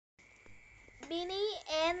Beanie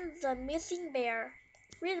and the Missing Bear,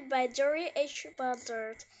 written by Dory H.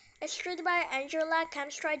 Buzzard, illustrated by Angela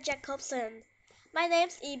Kamstra Jacobson. My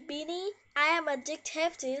name's Beanie. I am a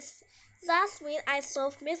detective. That means I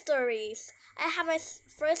solve mysteries. I have my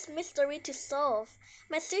first mystery to solve.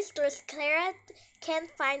 My sister Clara can't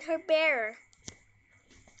find her bear.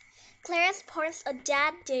 Clarence points a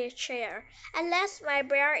dead chair. I left my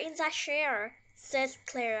bear in that chair, says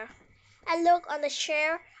Clara. I look on the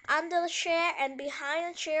chair, under the chair, and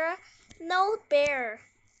behind the chair. No bear.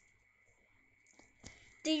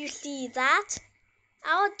 Did you see that?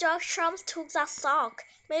 Our dog Shams took that sock.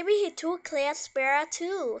 Maybe he took Claire's bear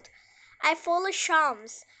too. I follow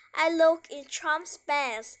Shams. I look in Shams'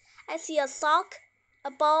 bags. I see a sock,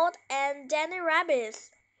 a ball, and Danny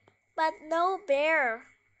rabbits, but no bear.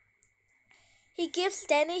 He gives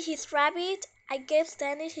Danny his rabbit. I give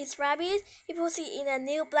Danny his rabbit. He puts it in a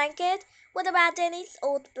new blanket. What about Danny's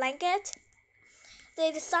old blanket?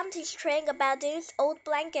 There is something strange about Danny's old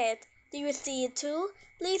blanket. Do you see it too?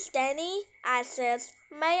 Please, Danny, I says.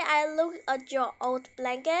 May I look at your old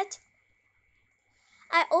blanket?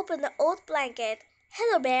 I open the old blanket.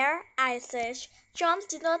 Hello, bear, I says. Jones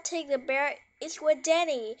did not take the bear. It was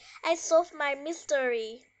Danny. I solved my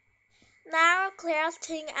mystery. Now Claire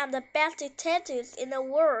thinks I'm the best detective in the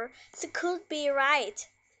world. She could be right.